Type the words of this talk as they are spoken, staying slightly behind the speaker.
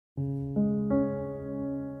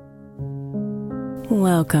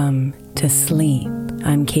Welcome to Sleep.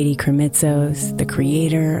 I'm Katie Kremitzos, the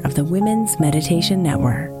creator of the Women's Meditation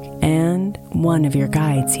Network and one of your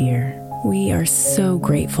guides here. We are so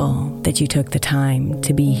grateful that you took the time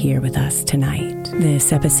to be here with us tonight.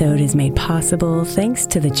 This episode is made possible thanks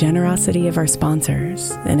to the generosity of our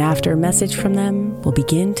sponsors, and after a message from them, we'll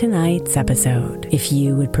begin tonight's episode. If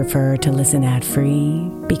you would prefer to listen ad-free,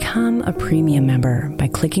 become a premium member by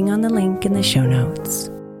clicking on the link in the show notes.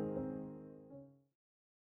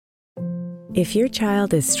 If your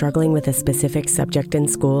child is struggling with a specific subject in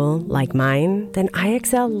school, like mine, then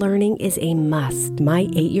IXL Learning is a must. My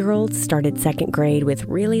 8-year-old started second grade with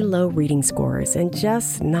really low reading scores and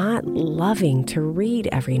just not loving to read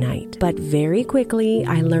every night. But very quickly,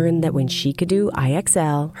 I learned that when she could do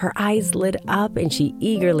IXL, her eyes lit up and she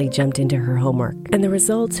eagerly jumped into her homework. And the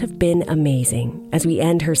results have been amazing. As we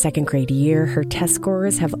end her second grade year, her test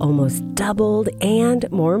scores have almost doubled,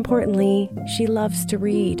 and more importantly, she loves to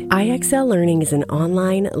read. IXL Learning is an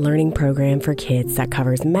online learning program for kids that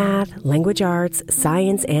covers math, language arts,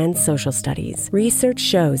 science, and social studies. Research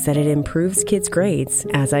shows that it improves kids' grades,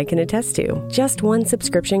 as I can attest to. Just one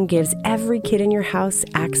subscription gives every kid in your house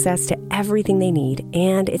access to everything they need,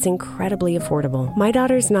 and it's incredibly affordable. My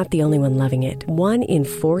daughter's not the only one loving it. 1 in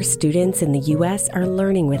 4 students in the U.S. are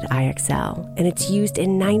learning with IXL, and it's used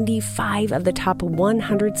in 95 of the top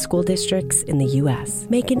 100 school districts in the U.S.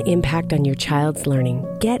 Make an impact on your child's learning.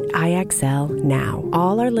 Get IXL now.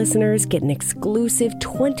 All our listeners get an exclusive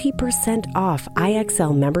 20% off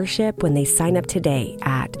IXL membership when they sign up today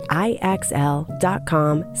at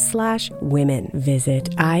IXL.com/women.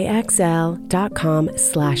 Visit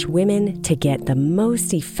IXL.com/women to get the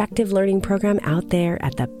most effective learning program out there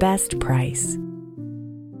at the best price.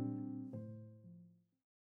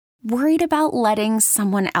 Worried about letting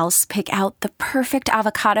someone else pick out the perfect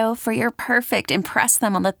avocado for your perfect impress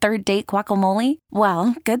them on the third date guacamole?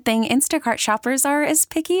 Well, good thing Instacart shoppers are as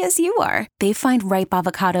picky as you are. They find ripe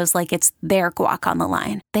avocados like it's their guac on the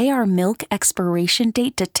line. They are milk expiration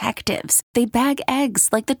date detectives. They bag eggs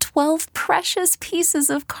like the 12 precious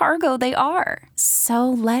pieces of cargo they are. So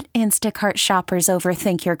let Instacart shoppers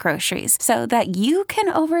overthink your groceries so that you can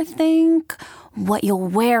overthink what you'll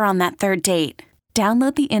wear on that third date.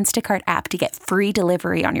 Download the Instacart app to get free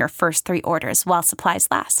delivery on your first 3 orders while supplies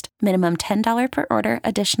last. Minimum $10 per order.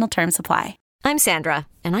 Additional terms apply. I'm Sandra,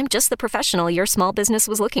 and I'm just the professional your small business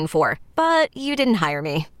was looking for. But you didn't hire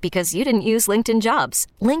me because you didn't use LinkedIn Jobs.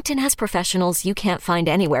 LinkedIn has professionals you can't find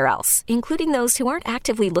anywhere else, including those who aren't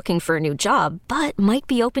actively looking for a new job, but might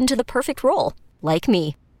be open to the perfect role, like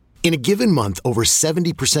me. In a given month, over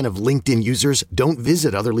 70% of LinkedIn users don't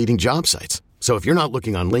visit other leading job sites. So if you're not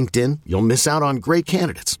looking on LinkedIn, you'll miss out on great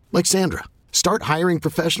candidates like Sandra. Start hiring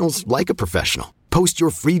professionals like a professional. Post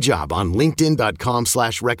your free job on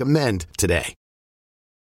linkedin.com/recommend today.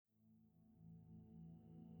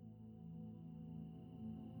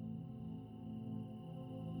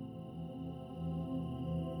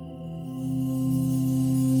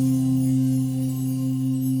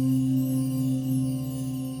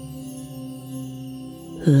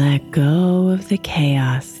 Let go of the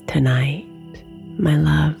chaos tonight, my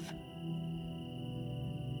love.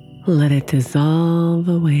 Let it dissolve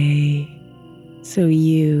away so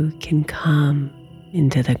you can come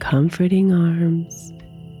into the comforting arms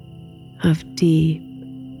of deep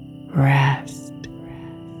rest.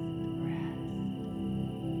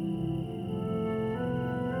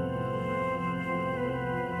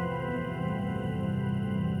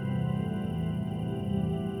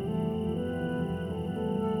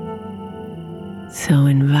 So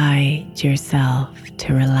invite yourself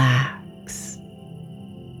to relax,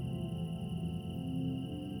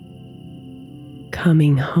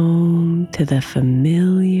 coming home to the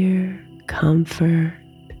familiar comfort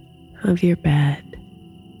of your bed.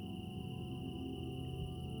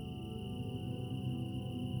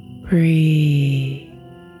 Breathe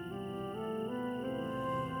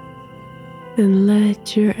and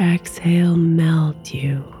let your exhale melt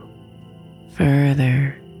you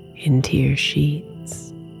further into your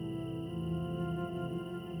sheets.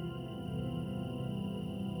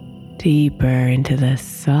 Deeper into the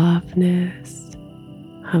softness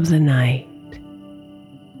of the night.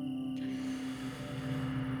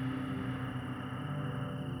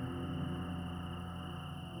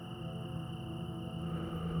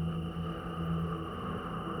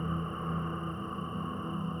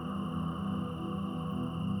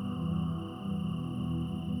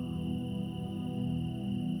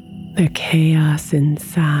 The chaos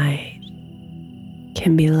inside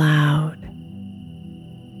can be loud.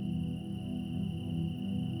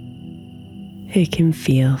 It can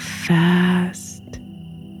feel fast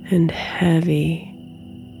and heavy.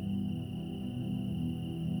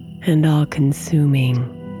 and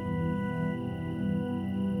all-consuming.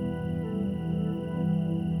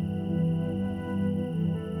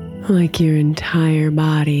 Like your entire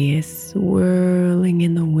body is swirling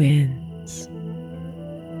in the winds.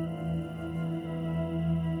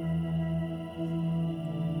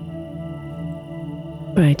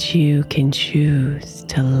 But you can choose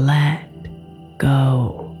to let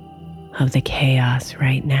go of the chaos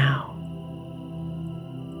right now.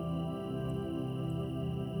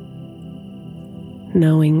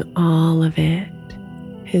 Knowing all of it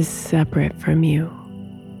is separate from you.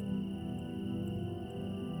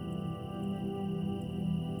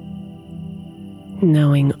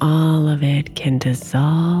 Knowing all of it can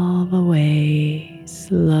dissolve away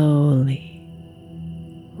slowly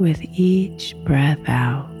with each breath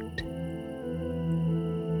out.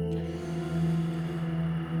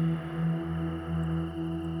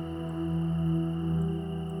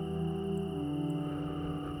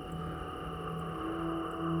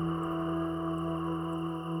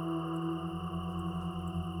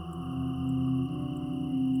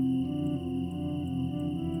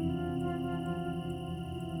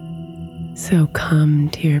 So come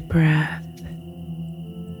to your breath.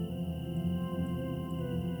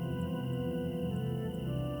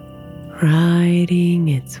 Riding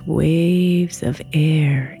its waves of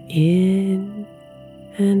air in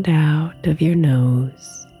and out of your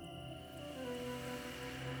nose.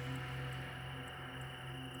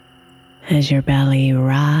 As your belly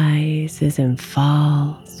rises and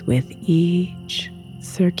falls with each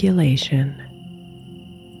circulation.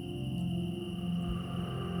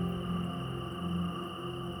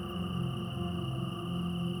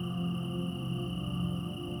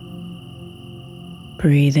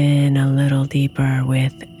 Breathe in a little deeper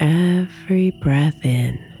with every breath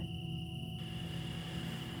in.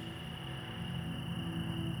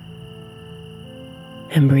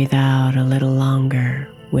 And breathe out a little longer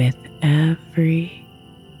with every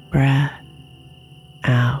breath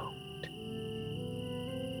out.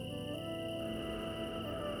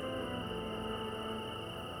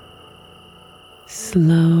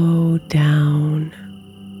 Slow down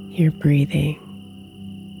your breathing.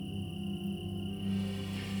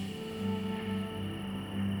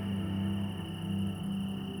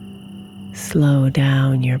 Slow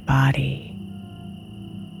down your body.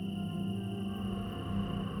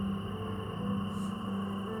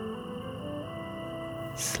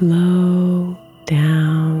 Slow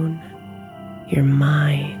down your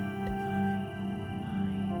mind.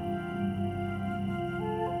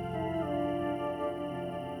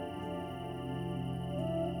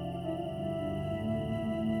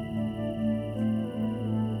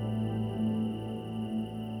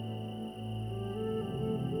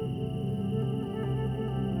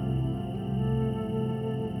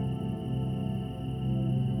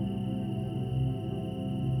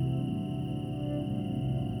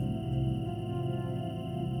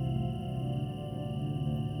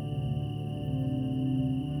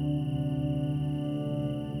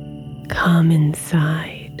 Come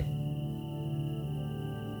inside,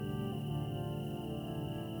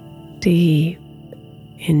 deep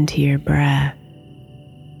into your breath.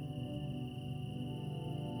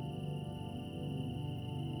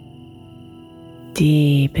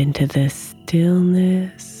 Deep into the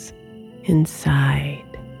stillness inside.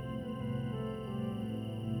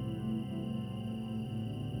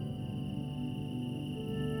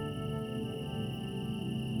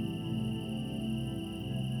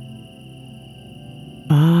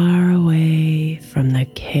 Far away from the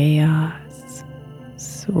chaos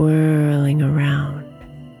swirling around.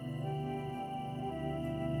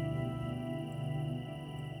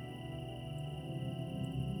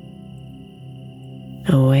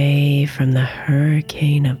 Away from the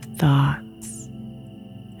hurricane of thoughts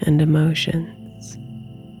and emotions.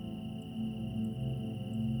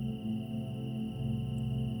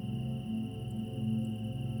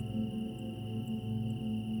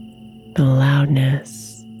 The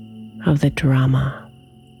loudness of the drama.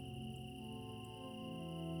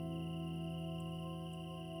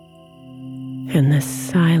 And the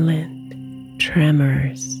silent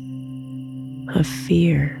tremors of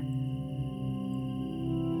fear.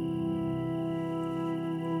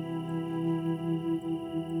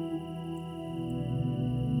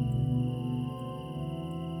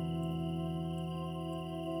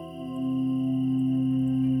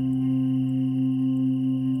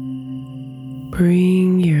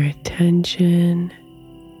 Bring your attention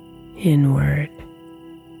inward,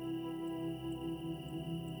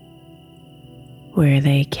 where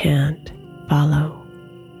they can't follow.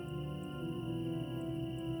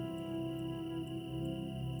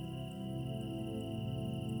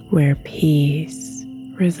 where peace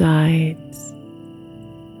resides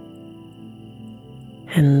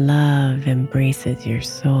and love embraces your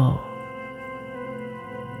soul.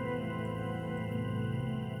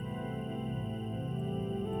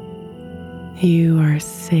 You are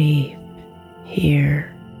safe here.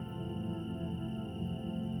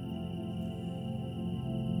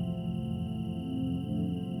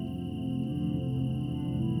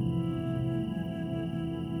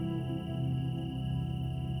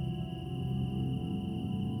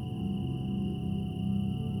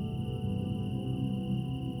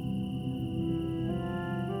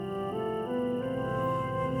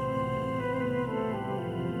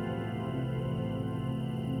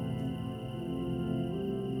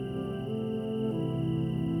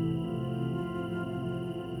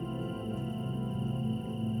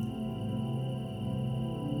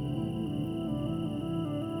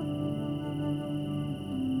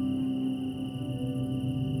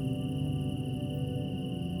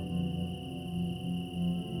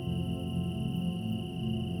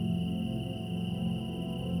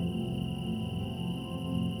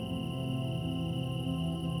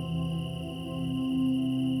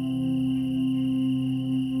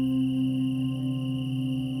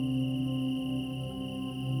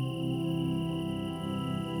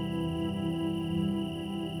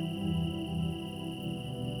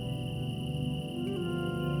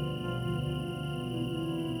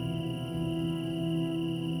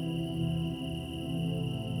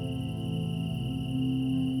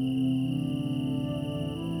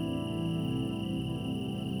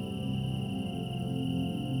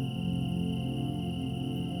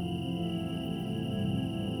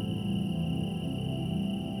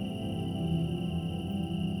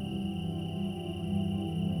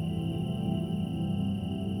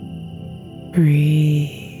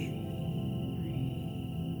 Breathe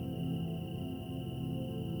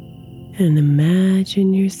and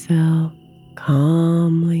imagine yourself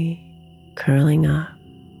calmly curling up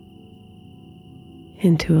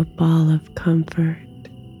into a ball of comfort,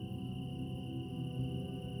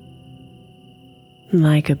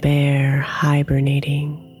 like a bear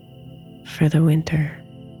hibernating for the winter.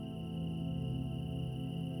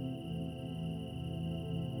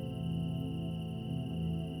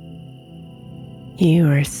 You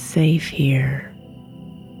are safe here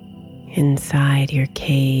inside your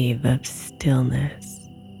cave of stillness.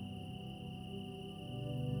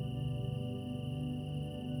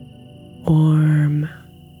 Warm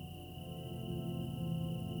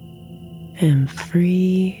and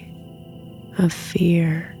free of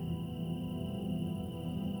fear.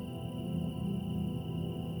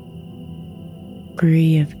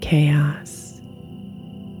 Free of chaos.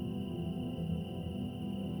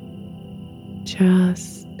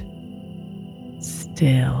 Just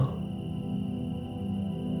still.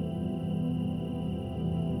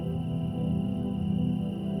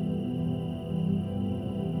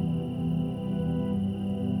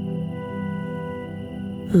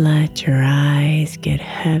 Let your eyes get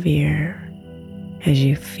heavier as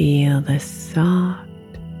you feel the soft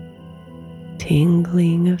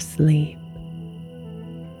tingling of sleep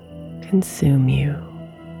consume you.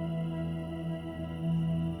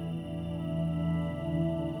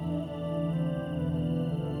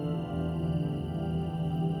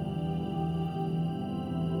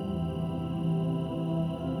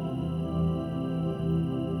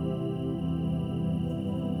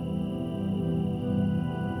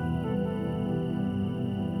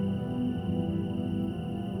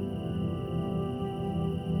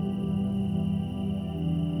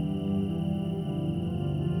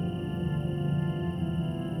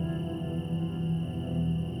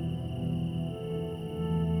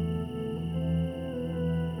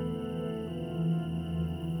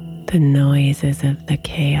 The noises of the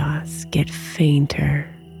chaos get fainter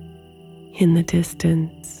in the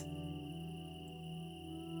distance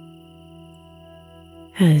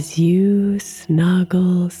as you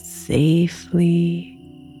snuggle safely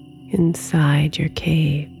inside your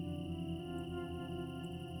cave.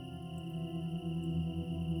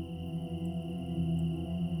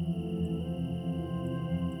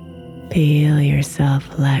 Feel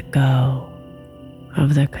yourself let go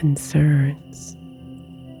of the concerns,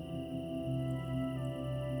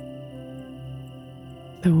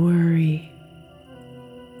 the worry,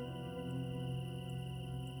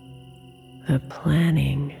 the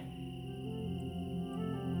planning,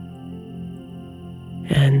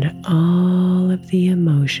 and all of the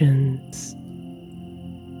emotions.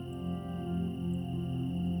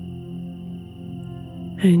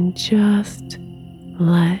 And just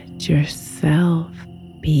let yourself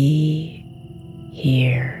be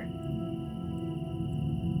here.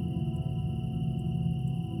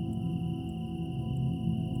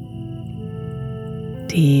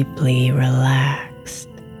 deeply relaxed.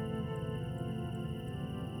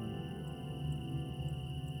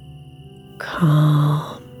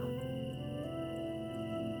 Calm.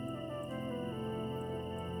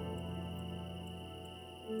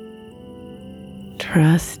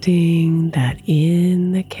 Trusting that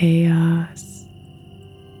in the chaos,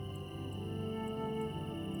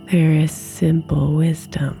 there is simple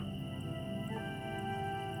wisdom,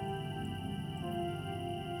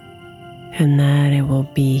 and that it will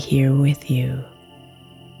be here with you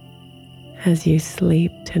as you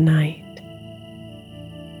sleep tonight.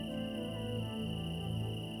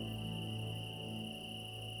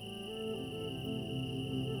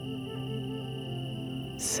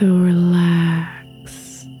 So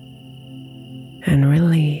relax and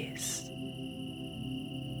release,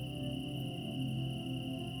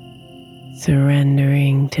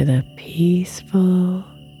 surrendering to the peaceful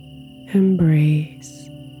embrace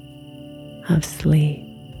of sleep.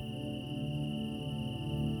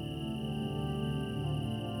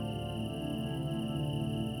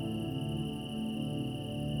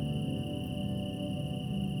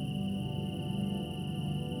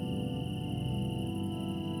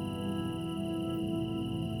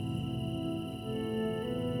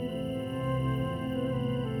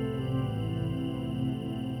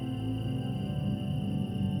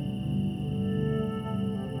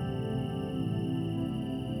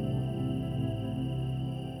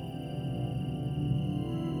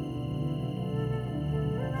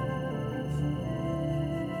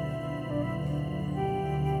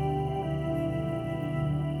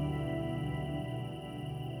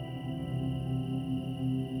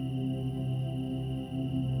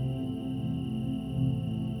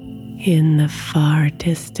 In the far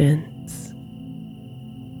distance,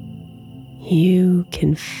 you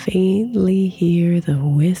can faintly hear the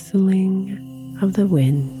whistling of the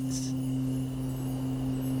winds.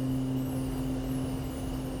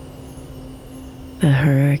 The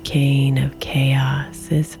hurricane of chaos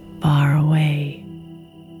is far away.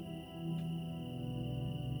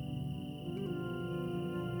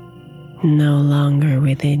 No longer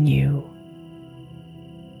within you.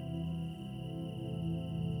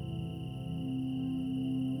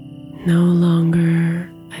 No longer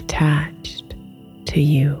attached to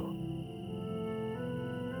you.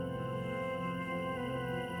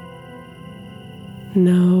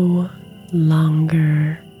 No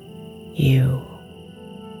longer you.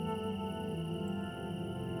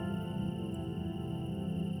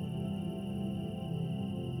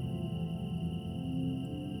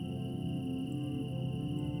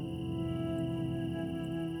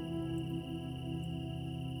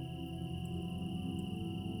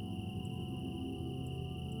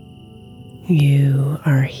 You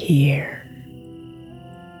are here.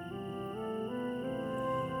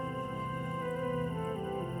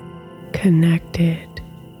 Connected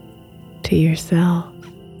to yourself.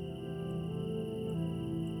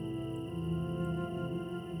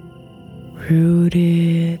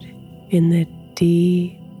 Rooted in the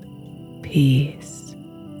deep peace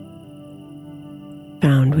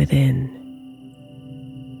found within.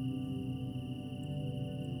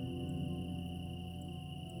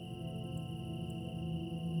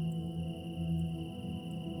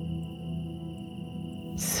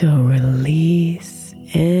 So release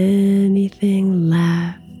anything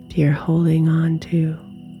left you're holding on to,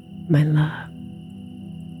 my love.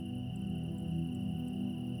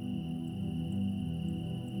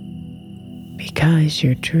 Because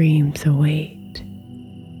your dreams await.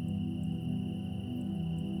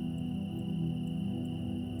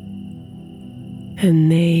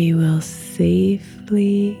 And they will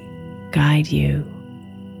safely guide you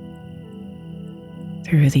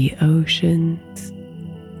through the oceans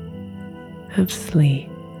of sleep.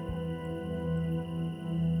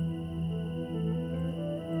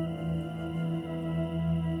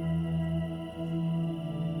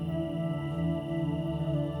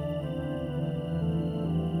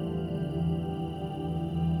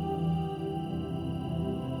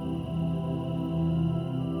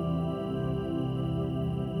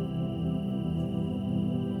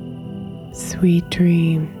 Sweet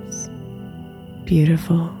dreams,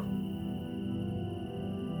 beautiful.